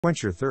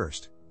Quench your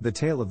thirst, the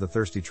tale of the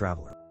thirsty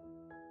traveler.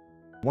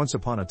 Once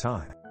upon a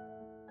time,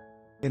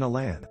 in a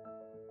land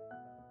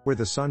where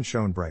the sun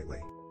shone brightly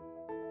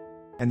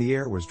and the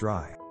air was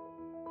dry,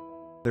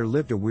 there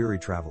lived a weary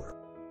traveler.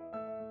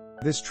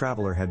 This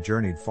traveler had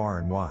journeyed far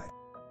and wide,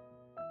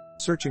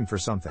 searching for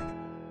something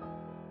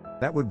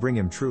that would bring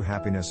him true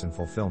happiness and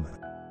fulfillment.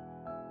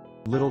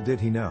 Little did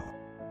he know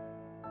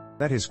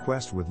that his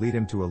quest would lead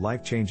him to a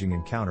life-changing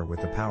encounter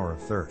with the power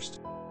of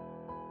thirst.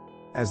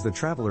 As the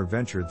traveler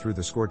ventured through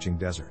the scorching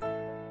desert,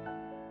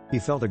 he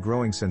felt a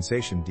growing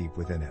sensation deep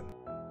within him.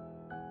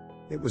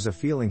 It was a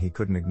feeling he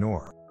couldn't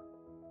ignore,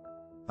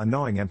 a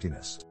gnawing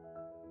emptiness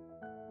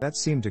that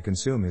seemed to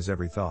consume his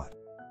every thought.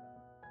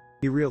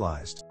 He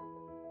realized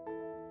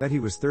that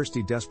he was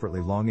thirsty, desperately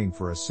longing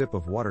for a sip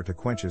of water to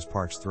quench his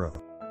parched throat.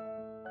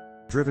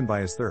 Driven by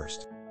his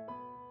thirst,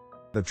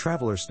 the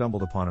traveler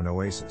stumbled upon an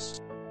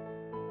oasis,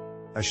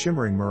 a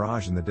shimmering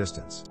mirage in the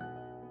distance.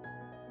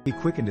 He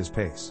quickened his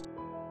pace,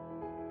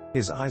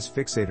 his eyes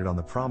fixated on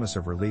the promise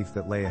of relief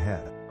that lay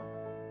ahead.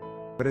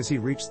 But as he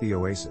reached the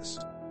oasis,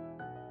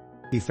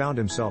 he found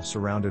himself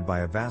surrounded by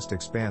a vast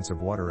expanse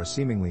of water, a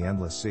seemingly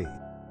endless sea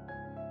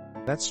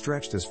that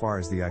stretched as far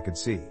as the eye could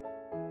see.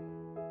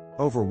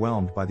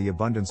 Overwhelmed by the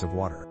abundance of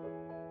water,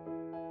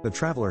 the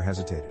traveler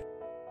hesitated.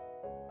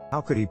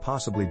 How could he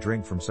possibly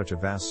drink from such a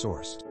vast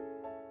source?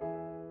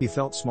 He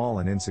felt small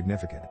and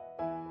insignificant,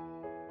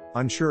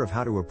 unsure of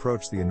how to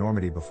approach the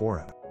enormity before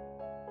him.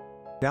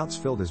 Doubts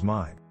filled his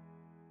mind,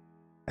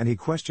 and he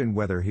questioned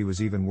whether he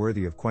was even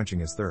worthy of quenching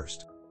his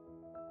thirst.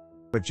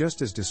 But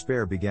just as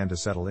despair began to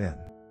settle in,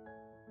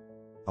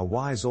 a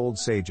wise old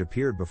sage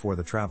appeared before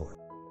the traveler.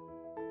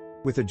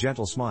 With a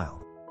gentle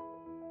smile,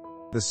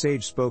 the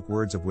sage spoke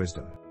words of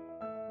wisdom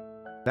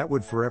that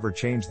would forever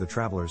change the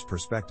traveler's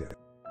perspective.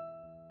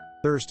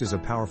 Thirst is a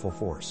powerful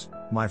force,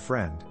 my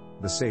friend,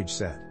 the sage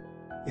said.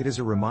 It is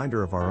a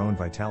reminder of our own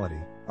vitality,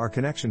 our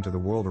connection to the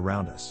world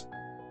around us.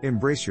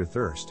 Embrace your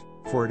thirst,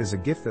 for it is a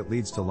gift that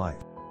leads to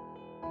life.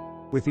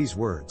 With these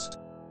words,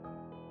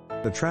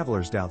 the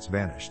traveler's doubts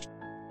vanished.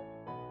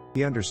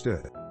 He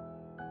understood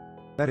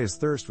that his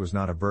thirst was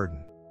not a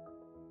burden,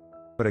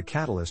 but a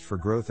catalyst for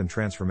growth and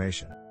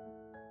transformation.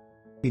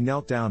 He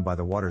knelt down by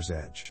the water's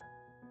edge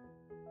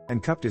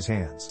and cupped his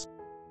hands,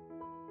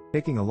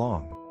 taking a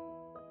long,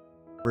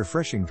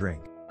 refreshing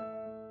drink.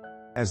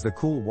 As the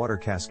cool water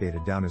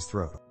cascaded down his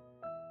throat,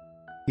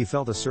 he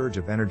felt a surge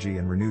of energy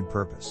and renewed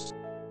purpose.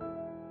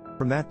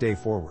 From that day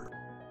forward,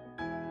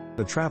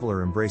 the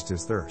traveler embraced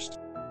his thirst.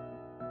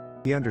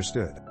 He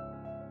understood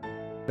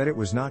that it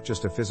was not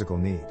just a physical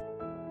need,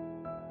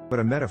 but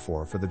a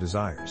metaphor for the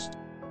desires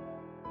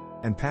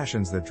and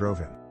passions that drove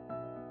him.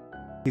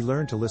 He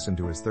learned to listen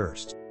to his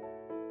thirst,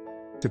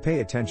 to pay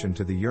attention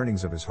to the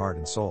yearnings of his heart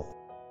and soul.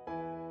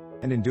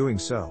 And in doing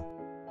so,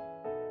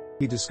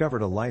 he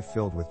discovered a life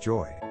filled with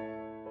joy,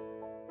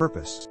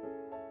 purpose,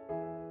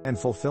 and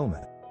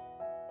fulfillment.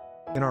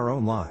 In our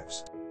own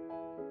lives,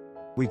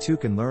 we too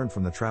can learn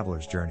from the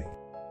traveler's journey.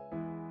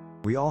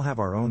 We all have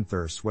our own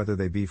thirsts, whether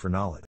they be for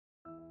knowledge,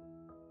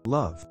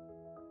 love,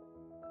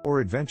 or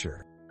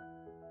adventure.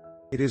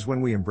 It is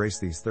when we embrace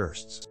these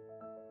thirsts,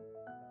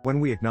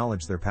 when we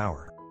acknowledge their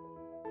power,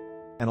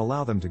 and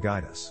allow them to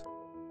guide us,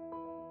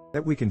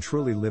 that we can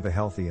truly live a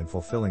healthy and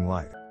fulfilling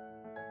life.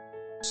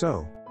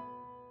 So,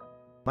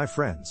 my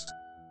friends,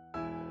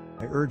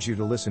 I urge you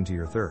to listen to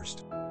your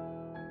thirst.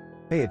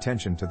 Pay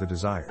attention to the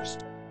desires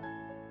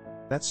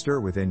that stir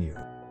within you.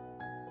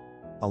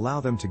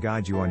 Allow them to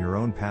guide you on your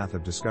own path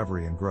of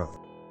discovery and growth.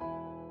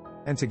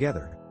 And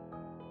together,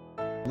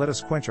 let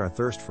us quench our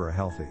thirst for a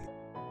healthy,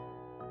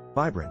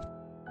 vibrant,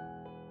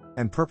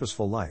 and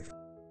purposeful life.